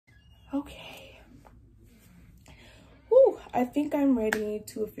Okay. Whew, I think I'm ready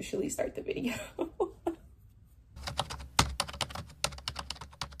to officially start the video.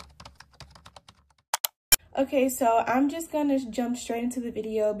 Okay, so I'm just gonna jump straight into the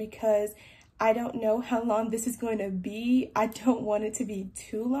video because I don't know how long this is going to be. I don't want it to be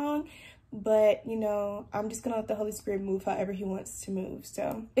too long, but you know, I'm just gonna let the Holy Spirit move however he wants to move.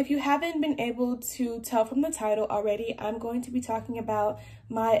 So if you haven't been able to tell from the title already, I'm going to be talking about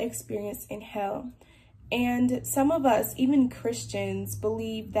my experience in hell. And some of us, even Christians,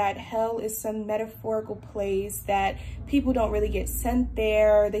 believe that hell is some metaphorical place, that people don't really get sent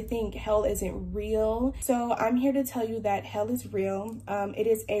there. They think hell isn't real. So I'm here to tell you that hell is real. It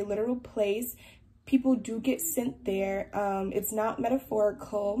is a literal place. People do get sent there. It's not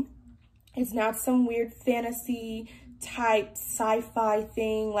metaphorical. It's not some weird fantasy type sci-fi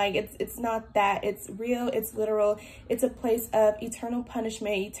thing. Like it's not that. It's real. It's literal. It's a place of eternal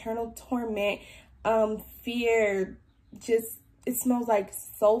punishment, eternal torment, fear. Just, it smells like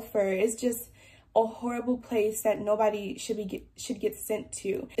sulfur. It's just a horrible place that nobody should get sent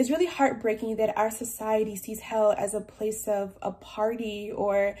to. It's really heartbreaking that our society sees hell as a place of a party,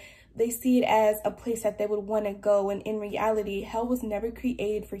 or they see it as a place that they would want to go. And in reality, hell was never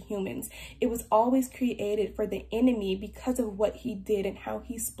created for humans. It was always created for the enemy because of what he did and how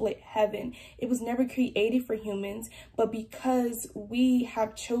he split heaven. It was never created for humans, but because we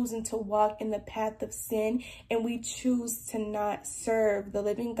have chosen to walk in the path of sin and we choose to not serve the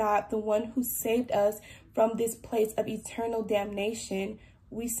living God, the one who saved us from this place of eternal damnation,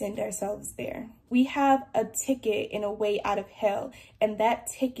 we send ourselves there. We have a ticket and a way out of hell, and that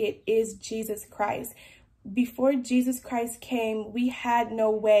ticket is Jesus Christ. Before Jesus Christ came, we had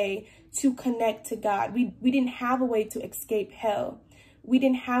no way to connect to God. We didn't have a way to escape hell. We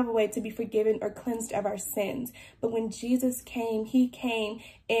didn't have a way to be forgiven or cleansed of our sins. But when Jesus came, he came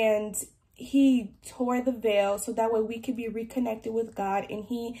and he tore the veil so that way we could be reconnected with God, and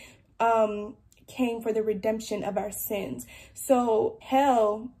he came for the redemption of our sins. So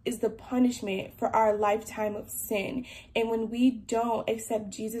hell is the punishment for our lifetime of sin. And when we don't accept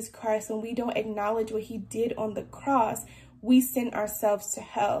Jesus Christ, when we don't acknowledge what he did on the cross, we send ourselves to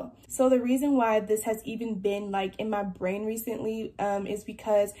hell. So the reason why this has even been like in my brain recently is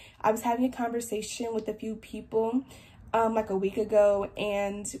because I was having a conversation with a few people like a week ago,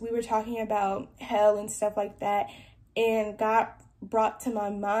 and we were talking about hell and stuff like that, and God brought to my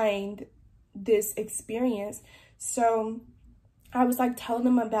mind this experience. So I was like telling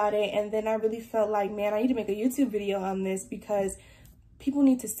them about it, and then I really felt like, man, I need to make a YouTube video on this because people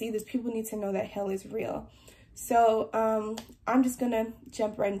need to see this. People need to know that hell is real. So I'm just gonna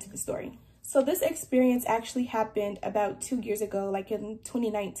jump right into the story. So this experience actually happened about 2 years ago, like in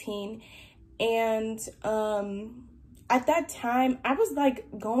 2019. And at that time, I was like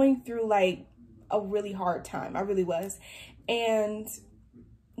going through like a really hard time. I really was. And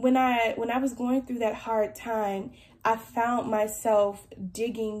when I was going through that hard time, I found myself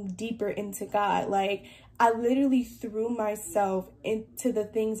digging deeper into God. Like I literally threw myself into the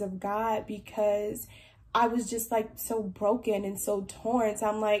things of God because I was just like so broken and so torn. So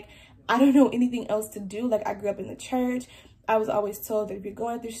I'm like, I don't know anything else to do. Like I grew up in the church. I was always told that if you're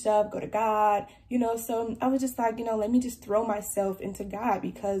going through stuff, go to God, you know. So I was just like, you know, let me just throw myself into God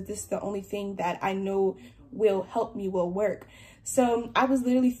because this is the only thing that I know will help me, will work. So I was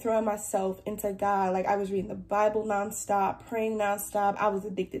literally throwing myself into God. Like I was reading the Bible nonstop, praying nonstop. I was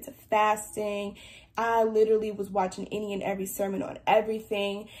addicted to fasting. I literally was watching any and every sermon on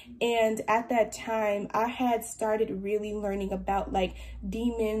everything. And at that time, I had started really learning about like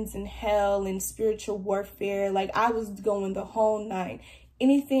demons and hell and spiritual warfare. Like I was going the whole nine.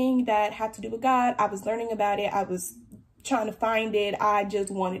 Anything that had to do with God, I was learning about it. I was trying to find it. I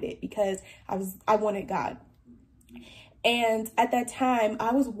just wanted it because I wanted God. And at that time,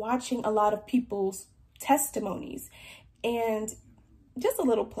 I was watching a lot of people's testimonies. And just a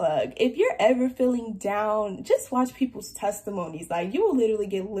little plug, if you're ever feeling down, just watch people's testimonies. Like you will literally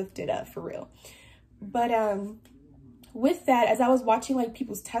get lifted up for real. But with that, as I was watching like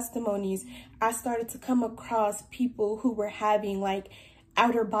people's testimonies, I started to come across people who were having like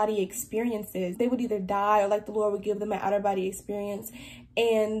outer body experiences. They would either die or like the Lord would give them an outer body experience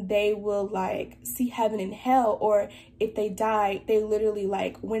and they will like see heaven and hell, or if they died, they literally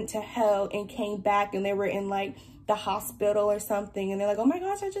like went to hell and came back and they were in like the hospital or something, and they're like, oh my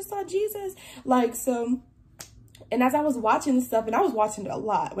gosh, I just saw Jesus. Like, so, and as I was watching this stuff, and I was watching it a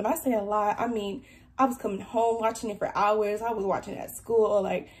lot. When I say a lot, I mean I was coming home watching it for hours. I was watching it at school.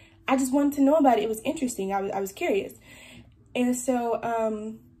 Like I just wanted to know about it. It was interesting. I was curious. And so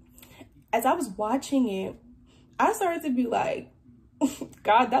as I was watching it, I started to be like,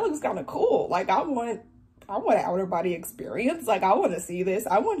 God, that looks kind of cool. Like, I want an outer body experience. Like, I want to see this.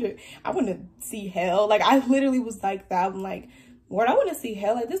 I want to see hell. Like, I literally was like that. I'm like, Lord, I want to see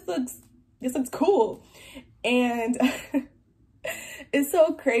hell. Like, this looks cool. And it's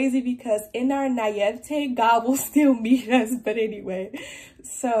so crazy because in our naivete, God will still meet us. But anyway,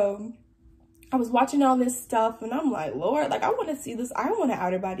 so I was watching all this stuff and I'm like, Lord, like, I want to see this. I want an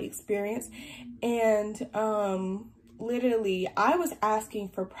outer body experience. And literally, I was asking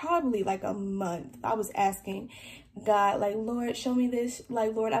for probably like a month. I was asking God, like, Lord, show me this.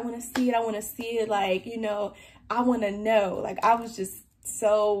 Like, Lord, I want to see it. I want to see it. Like, you know, I want to know. Like, I was just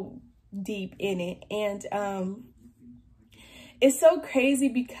so deep in it. And it's so crazy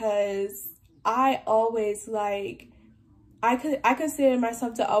because I always, like, I consider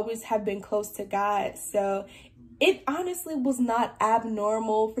myself to always have been close to God. So it honestly was not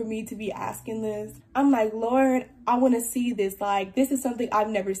abnormal for me to be asking this. I'm like, Lord, I want to see this. Like, this is something I've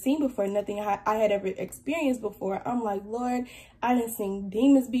never seen before. Nothing I had ever experienced before. I'm like, Lord, I didn't see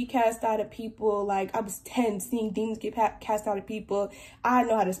demons be cast out of people. Like, I was 10 seeing demons get cast out of people. I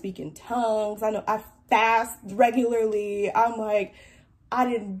know how to speak in tongues. I fast regularly. I'm like, I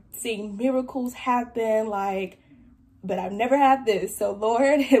didn't see miracles happen. Like, but I've never had this. So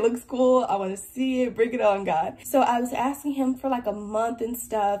Lord, it looks cool. I want to see it. Bring it on, God. So I was asking him for like a month and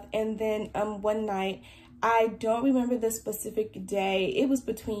stuff. And then one night, I don't remember the specific day. It was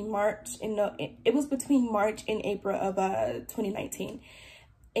between March and April of 2019.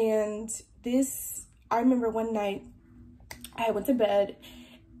 And I remember one night I went to bed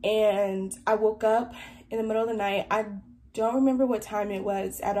and I woke up in the middle of the night. I don't remember what time it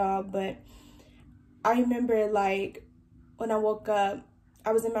was at all, but I remember, like, when I woke up,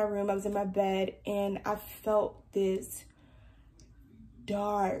 I was in my room, I was in my bed, and I felt this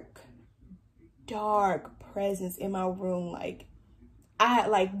dark presence in my room. Like,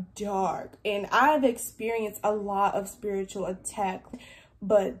 dark. And I've experienced a lot of spiritual attack,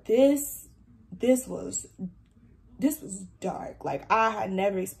 but this was dark. Like, I had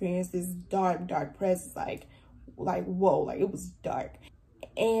never experienced this dark presence. Like, whoa, like, it was dark.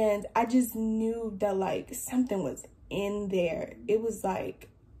 And I just knew that, like, something was in there. It was like,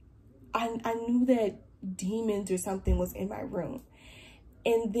 I knew that demons or something was in my room.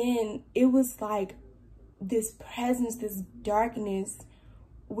 And then it was like this presence, this darkness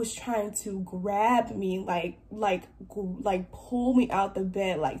was trying to grab me, like pull me out the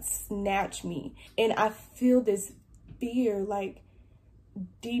bed, like snatch me. And I feel this fear, like,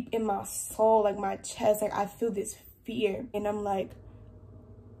 deep in my soul, like my chest, like I feel this fear. And I'm like,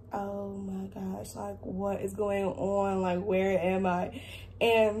 oh my gosh, like, what is going on? Like, where am I?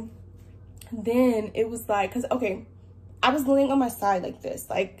 And then it was like, okay, I was laying on my side like this,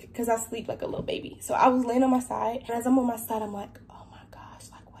 like, because I sleep like a little baby. So I was laying on my side, and as I'm on my side, I'm like, oh my gosh,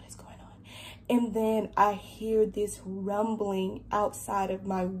 like, what is going on? And then I hear this rumbling outside of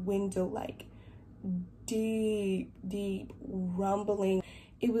my window, like deep rumbling.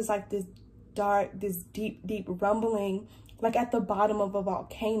 It was like this deep rumbling, like at the bottom of a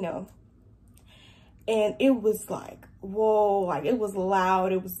volcano. And it was like, whoa, like, it was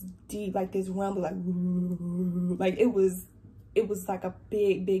loud, it was deep, like this rumble, like it was like a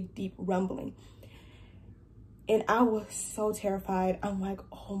big deep rumbling. And I was so terrified. I'm like,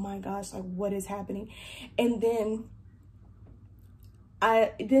 oh my gosh, like, what is happening? And then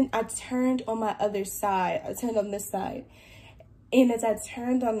I turned on my other side. I turned on this side. And as I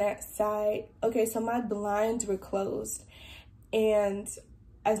turned on that side, okay, so my blinds were closed. And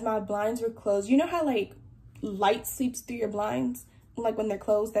as my blinds were closed, you know how, like, light sweeps through your blinds, like when they're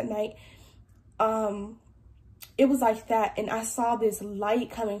closed at night? It was like that. And I saw this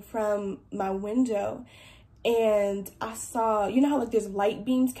light coming from my window. And I saw, you know how, like, there's light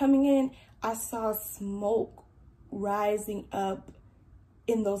beams coming in? I saw smoke rising up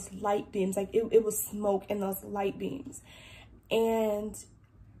in those light beams. Like, it was smoke in those light beams. And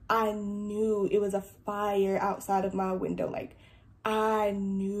I knew it was a fire outside of my window. Like, I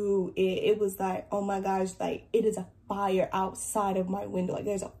knew it. It was like, oh my gosh, like, it is a fire outside of my window. Like,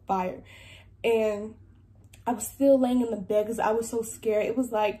 there's a fire. And I was still laying in the bed because I was so scared. It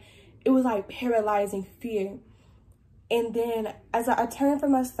was like paralyzing fear. And then as I turned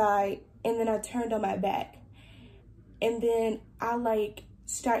from my side, and then I turned on my back. And then I, like,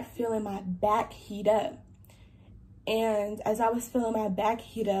 start feeling my back heat up. And as I was feeling my back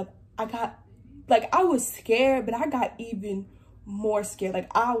heat up, I got, like, I was scared, but I got even more scared. Like,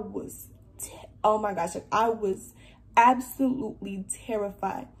 I was, oh my gosh, like, I was absolutely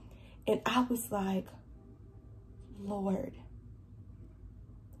terrified. And I was like, Lord,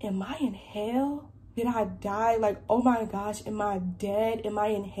 am I in hell? Did I die? Like, oh my gosh, am I dead? Am I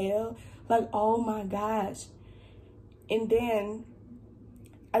in hell? Like, oh my gosh. And then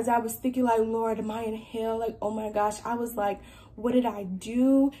as I was thinking, like, Lord, am I in hell? Like, oh my gosh, I was like, what did I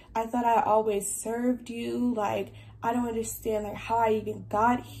do? I thought I always served you. Like, I don't understand, like, how I even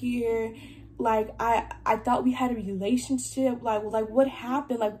got here. Like, I thought we had a relationship. Like, what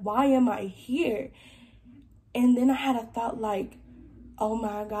happened? Like, why am I here? And then I had a thought, like, oh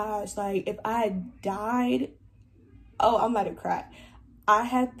my gosh, like, if I had died, oh, I'm about to cry. I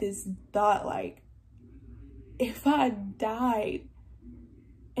had this thought, like, if I died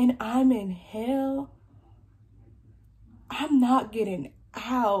and I'm in hell, I'm not getting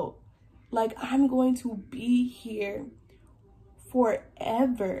out. Like, I'm going to be here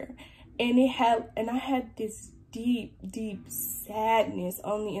forever. And I had this deep, deep sadness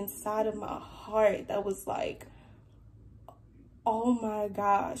on the inside of my heart that was like, oh my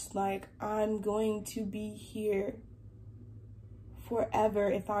gosh, like, I'm going to be here forever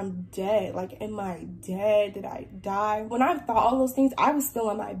if I'm dead. Like, am I dead? Did I die? When I thought all those things, I was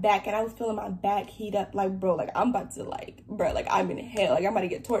feeling my back, and I was feeling my back heat up. Like, bro, like, I'm about to, like, bro, like, I'm in hell. Like, I'm about to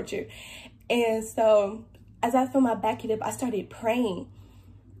get tortured. And so as I felt my back heat up, I started praying.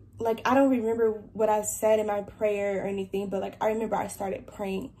 Like, I don't remember what I said in my prayer or anything, but, like, I remember I started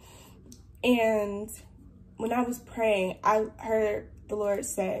praying. And when I was praying, I heard the Lord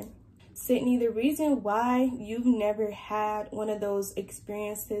say, Sydney, the reason why you've never had one of those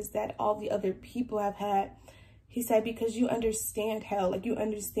experiences that all the other people have had, he said, because you understand hell. Like, you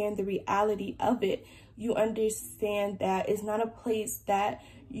understand the reality of it. You understand that it's not a place that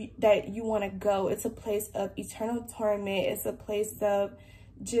you want to go. It's a place of eternal torment. It's a place of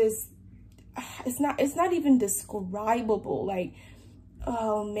just, it's not even describable. Like,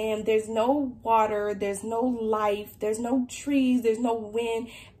 oh man, there's no water, there's no life, there's no trees, there's no wind.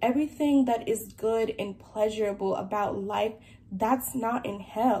 Everything that is good and pleasurable about life, that's not in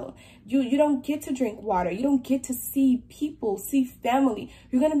hell. You don't get to drink water. You don't get to see people, see family.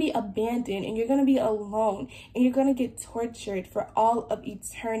 You're going to be abandoned, and you're going to be alone, and you're going to get tortured for all of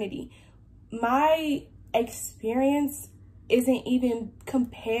eternity. My experience isn't even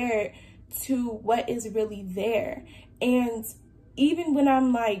compared to what is really there. And even when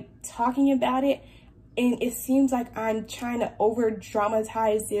I'm like talking about it, and it seems like I'm trying to over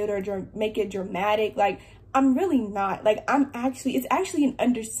dramatize it or make it dramatic, like, I'm really not. Like, it's actually an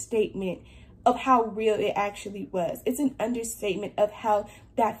understatement of how real it actually was. It's an understatement of how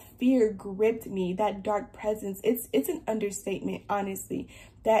that fear gripped me, that dark presence. It's an understatement, honestly.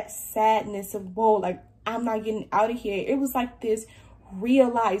 That sadness of, whoa, like, I'm not getting out of here. It was like this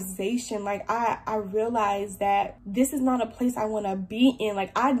realization. Like, I realized that this is not a place I want to be in.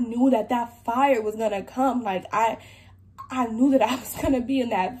 Like, I knew that fire was gonna come. Like, I knew that I was gonna be in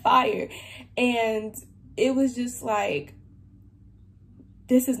that fire, and it was just like,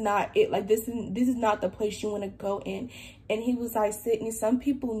 this is not it. Like, this is not the place you want to go in. And he was like, Sydney, some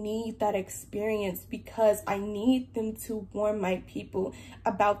people need that experience because I need them to warn my people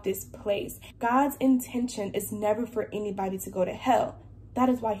about this place. God's intention is never for anybody to go to hell. That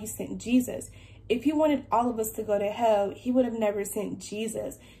is why he sent Jesus. If he wanted all of us to go to hell, he would have never sent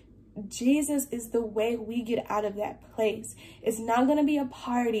Jesus. Jesus is the way we get out of that place. It's not going to be a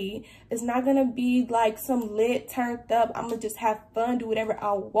party. It's not going to be like some lit, turned up, I'm going to just have fun, do whatever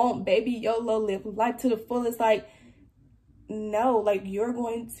I want, baby, YOLO, live life to the fullest. Like, no, like, you're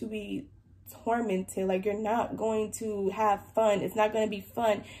going to be tormented. Like, you're not going to have fun. It's not going to be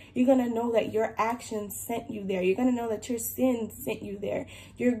fun. You're going to know that your actions sent you there. You're going to know that your sin sent you there.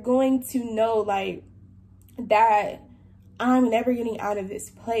 You're going to know, like, that I'm never getting out of this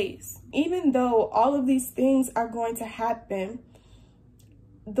place. Even though all of these things are going to happen,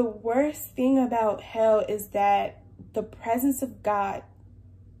 the worst thing about hell is that the presence of God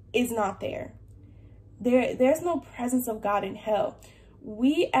is not there. There's no presence of God in hell.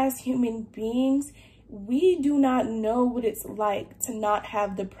 We as human beings, we do not know what it's like to not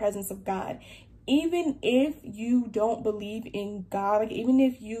have the presence of God. Even if you don't believe in God, like, even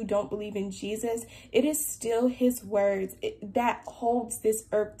if you don't believe in Jesus, it is still his words that holds this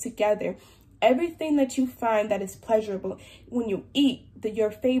earth together. Everything that you find that is pleasurable, when you eat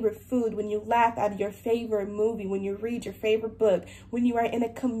your favorite food, when you laugh at your favorite movie, when you read your favorite book, when you are in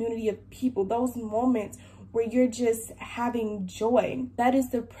a community of people, those moments where you're just having joy, that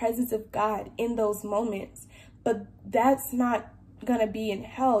is the presence of God in those moments. But that's not gonna be in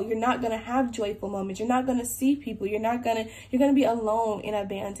hell. You're not gonna have joyful moments. You're not gonna see people. You're gonna be alone and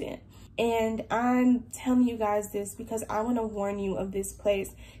abandoned. And I'm telling you guys this because I want to warn you of this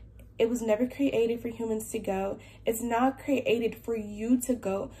place. It was never created for humans to go. It's not created for you to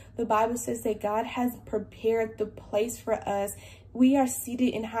go. The Bible says that God has prepared the place for us. We are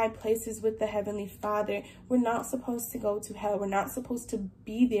seated in high places with the Heavenly Father. We're not supposed to go to hell. We're not supposed to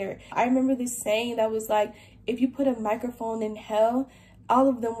be there. I remember this saying that was like, if you put a microphone in hell, all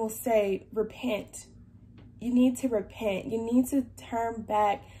of them will say, repent. You need to repent. You need to turn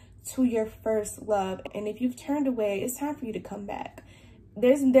back to your first love. And if you've turned away, it's time for you to come back.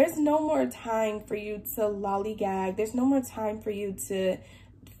 There's no more time for you to lollygag. There's no more time for you to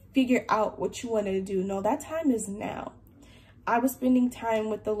figure out what you want to do. No, that time is now. I was spending time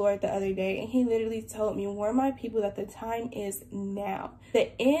with the Lord the other day, and he literally told me, warn my people that the time is now.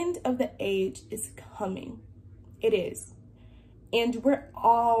 The end of the age is coming. It is. And we're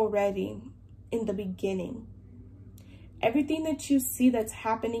already in the beginning. Everything that you see that's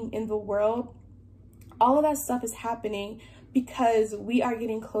happening in the world, all of that stuff is happening because we are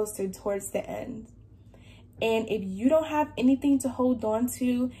getting closer towards the end. And if you don't have anything to hold on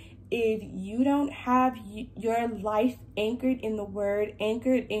to, if you don't have your life anchored in the word,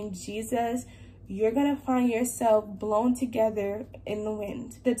 anchored in Jesus, you're going to find yourself blown together in the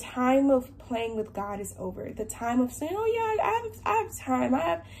wind. The time of playing with God is over. The time of saying, oh yeah, I have time.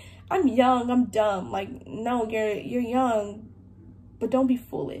 I'm young, I'm dumb. Like, no, you're young, but don't be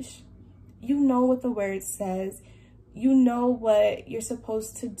foolish. You know what the word says. You know what you're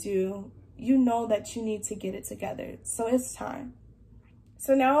supposed to do. You know that you need to get it together. So it's time.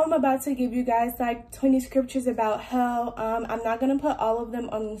 So now I'm about to give you guys like 20 scriptures about hell. I'm not going to put all of them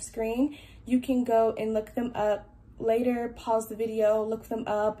on the screen. You can go and look them up later, pause the video, look them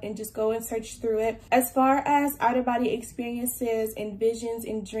up, and just go and search through it. As far as out-of-body experiences and visions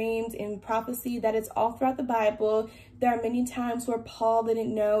and dreams and prophecy, that is all throughout the Bible. There are many times where Paul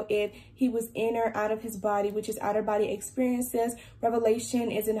didn't know if he was in or out of his body, which is out-of-body experiences.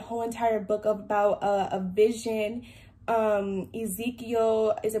 Revelation is a whole entire book about a vision.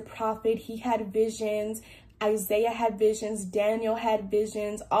 Ezekiel is a prophet. He had visions. Isaiah had visions. Daniel had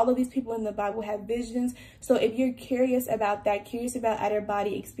visions. All of these people in the Bible had visions. So if you're curious about that, curious about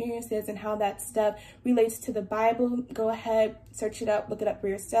out-of-body experiences and how that stuff relates to the Bible, go ahead, search it up, look it up for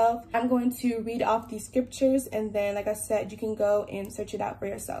yourself. I'm going to read off these scriptures, and then, like I said, you can go and search it out for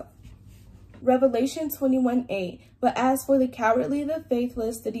yourself. Revelation 21:8. But as for the cowardly, the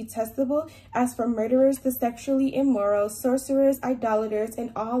faithless, the detestable, as for murderers, the sexually immoral, sorcerers, idolaters,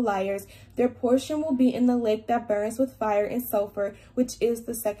 and all liars, their portion will be in the lake that burns with fire and sulfur, which is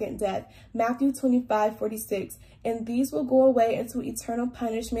the second death. Matthew 25:46. And these will go away into eternal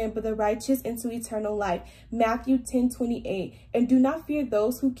punishment, but the righteous into eternal life. Matthew 10:28. And do not fear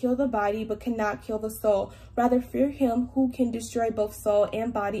those who kill the body, but cannot kill the soul. Rather fear him who can destroy both soul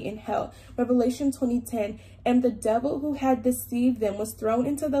and body in hell. Revelation 20:10. And the devil who had deceived them was thrown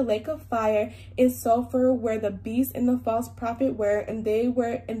into the lake of fire and sulfur, where the beast and the false prophet were, and they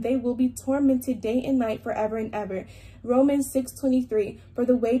will be tormented day and night forever and ever. Romans 6:23. For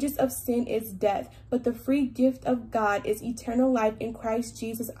the wages of sin is death, but the free gift of God is eternal life in Christ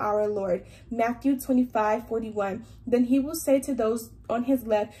Jesus our Lord. Matthew 25:41. Then he will say to those on his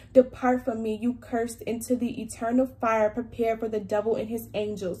left, depart from me, you cursed, into the eternal fire prepared for the devil and his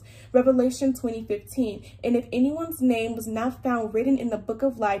angels. Revelation 20:15. And if anyone's name was not found written in the book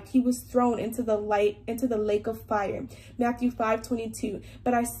of life, he was thrown into the lake of fire. Matthew 5:22.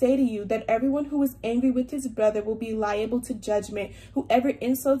 But I say to you that everyone who is angry with his brother will be liable to judgment. Whoever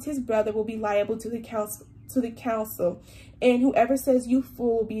insults his brother will be liable to the council. And whoever says you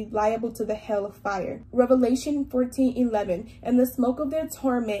fool will be liable to the hell of fire. Revelation 14:11. And the smoke of their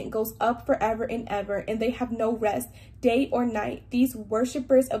torment goes up forever and ever, and they have no rest, day or night, these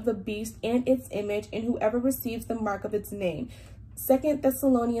worshippers of the beast and its image, and whoever receives the mark of its name. 2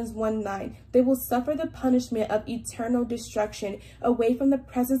 Thessalonians 1:9. They will suffer the punishment of eternal destruction, away from the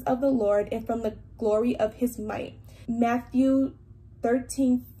presence of the Lord and from the glory of his might. Matthew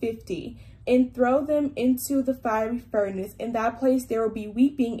 13:50. And throw them into the fiery furnace. In that place there will be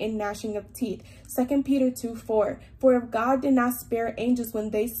weeping and gnashing of teeth. 2 Peter 2:4. For if God did not spare angels when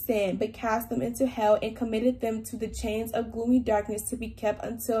they sinned, but cast them into hell and committed them to the chains of gloomy darkness to be kept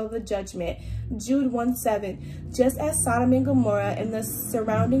until the judgment. Jude 1:7. Just as Sodom and Gomorrah and the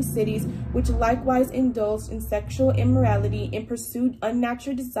surrounding cities, which likewise indulged in sexual immorality and pursued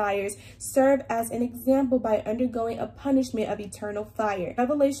unnatural desires, serve as an example by undergoing a punishment of eternal fire.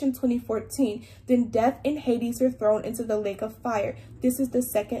 Revelation 20:14. 14. Then death and Hades were thrown into the lake of fire. This is the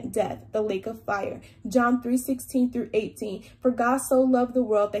second death, the lake of fire. John 3:16 through 18. For God so loved the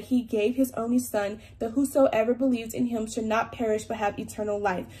world that he gave his only son, that whosoever believes in him should not perish but have eternal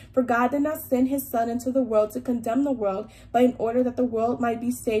life. For God did not send his son into the world to condemn the world, but in order that the world might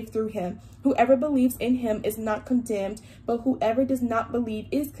be saved through him. Whoever believes in him is not condemned, but whoever does not believe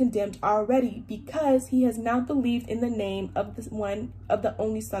is condemned already, because he has not believed in the name of the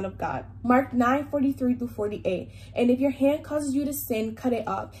only Son of God. Mark 9:43 through 48. And if your hand causes you to sin, cut it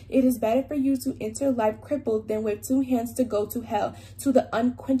off. It is better for you to enter life crippled than with 2 hands to go to hell, to the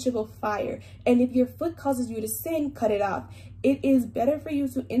unquenchable fire. And if your foot causes you to sin, cut it off. It is better for you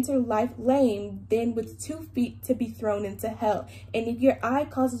to enter life lame than with 2 feet to be thrown into hell. And if your eye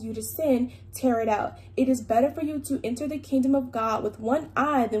causes you to sin, tear it out. It is better for you to enter the kingdom of God with 1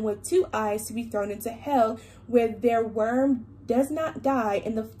 eye than with 2 eyes to be thrown into hell, where their worm does not die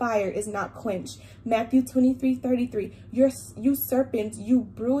and the fire is not quenched. Matthew 23:33. You serpents, you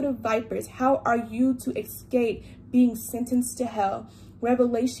brood of vipers, how are you to escape being sentenced to hell?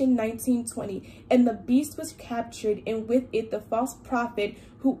 Revelation 19:20. And the beast was captured, and with it the false prophet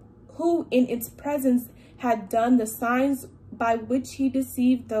who in its presence had done the signs by which he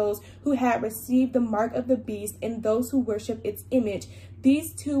deceived those who had received the mark of the beast and those who worship its image.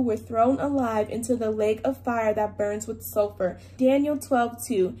 These 2 were thrown alive into the lake of fire that burns with sulfur. Daniel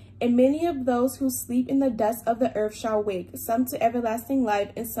 12:2. And many of those who sleep in the dust of the earth shall wake, some to everlasting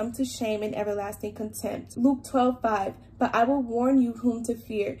life and some to shame and everlasting contempt. Luke 12:5. But I will warn you whom to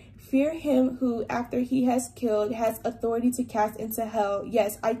fear. Fear him who, after he has killed, has authority to cast into hell.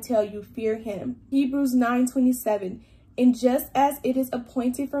 Yes, I tell you, fear him. Hebrews 9:27. And just as it is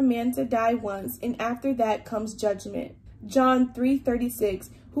appointed for man to die once, and after that comes judgment. John 3:36.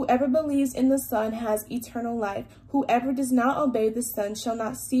 Whoever believes in the Son has eternal life. Whoever does not obey the Son shall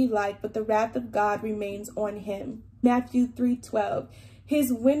not see life, but the wrath of God remains on him. Matthew 3:12.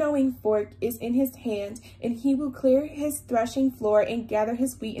 His winnowing fork is in his hand, and he will clear his threshing floor and gather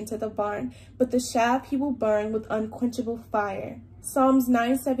his wheat into the barn, but the chaff he will burn with unquenchable fire. Psalms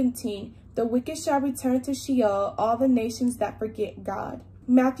 9:17. The wicked shall return to Sheol, all the nations that forget God.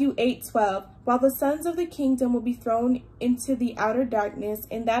 Matthew 8:12. While the sons of the kingdom will be thrown into the outer darkness,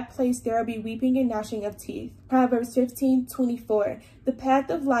 in that place there will be weeping and gnashing of teeth. Proverbs 15:24. The path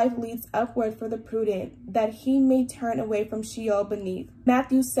of life leads upward for the prudent, that he may turn away from Sheol beneath.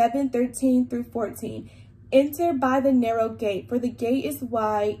 Matthew 7:13 through 14. Enter by the narrow gate, for the gate is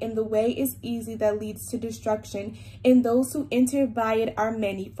wide and the way is easy that leads to destruction, and those who enter by it are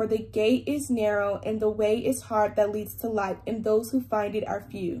many. For the gate is narrow and the way is hard that leads to life, and those who find it are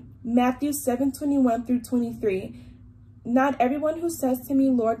few. Matthew 7:21 through 23. Not everyone who says to me,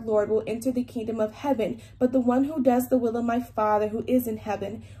 Lord, Lord, will enter the kingdom of heaven, but the one who does the will of my Father who is in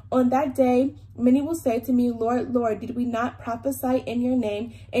heaven. On that day, many will say to me, Lord, Lord, did we not prophesy in your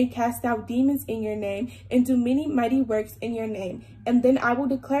name, and cast out demons in your name, and do many mighty works in your name? And then I will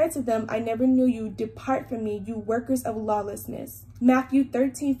declare to them, I never knew you. Depart from me, you workers of lawlessness. Matthew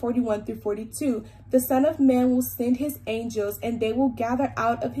 13:41 through 42. The Son of Man will send his angels, and they will gather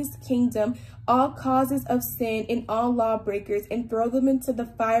out of his kingdom all causes of sin and all lawbreakers, and throw them into the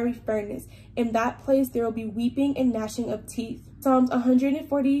fiery furnace. In that place there will be weeping and gnashing of teeth. Psalms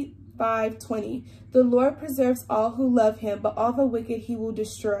 145:20. The Lord preserves all who love him, but all the wicked he will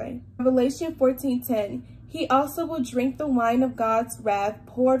destroy. Revelation 14:10. He also will drink the wine of God's wrath,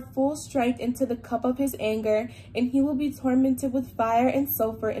 poured full strength into the cup of his anger, and he will be tormented with fire and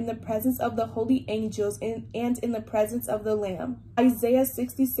sulfur in the presence of the holy angels and in the presence of the Lamb. Isaiah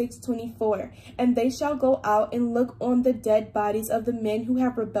 66:24. And they shall go out and look on the dead bodies of the men who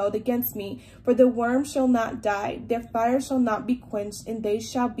have rebelled against me, for the worm shall not die, their fire shall not be quenched, and they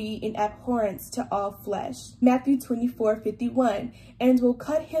shall be in abhorrence to all flesh. Matthew 24:51. And will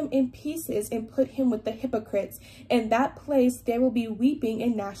cut him in pieces and put him with the hypocrites. In that place there will be weeping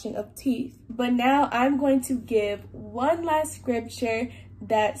and gnashing of teeth. But now I'm going to give one last scripture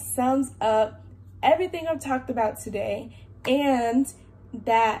that sums up everything I've talked about today, and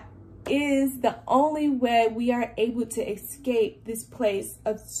that is the only way we are able to escape this place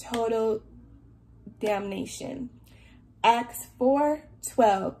of total damnation. Acts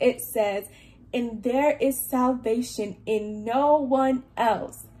 4:12, it says, and there is salvation in no one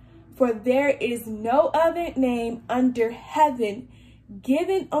else, for there is no other name under heaven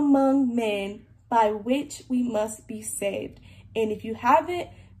given among men by which we must be saved. And if you haven't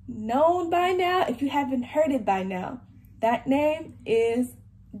known by now, if you haven't heard it by now, that name is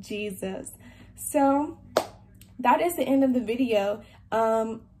Jesus. So that is the end of the video.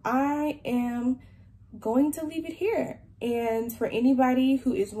 I am going to leave it here. And for anybody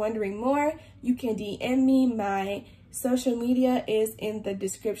who is wondering more, you can DM me. My social media is in the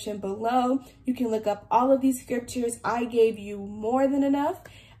description below. You can look up all of these scriptures. I gave you more than enough.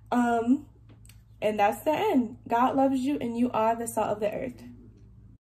 And that's the end. God loves you, and you are the salt of the earth.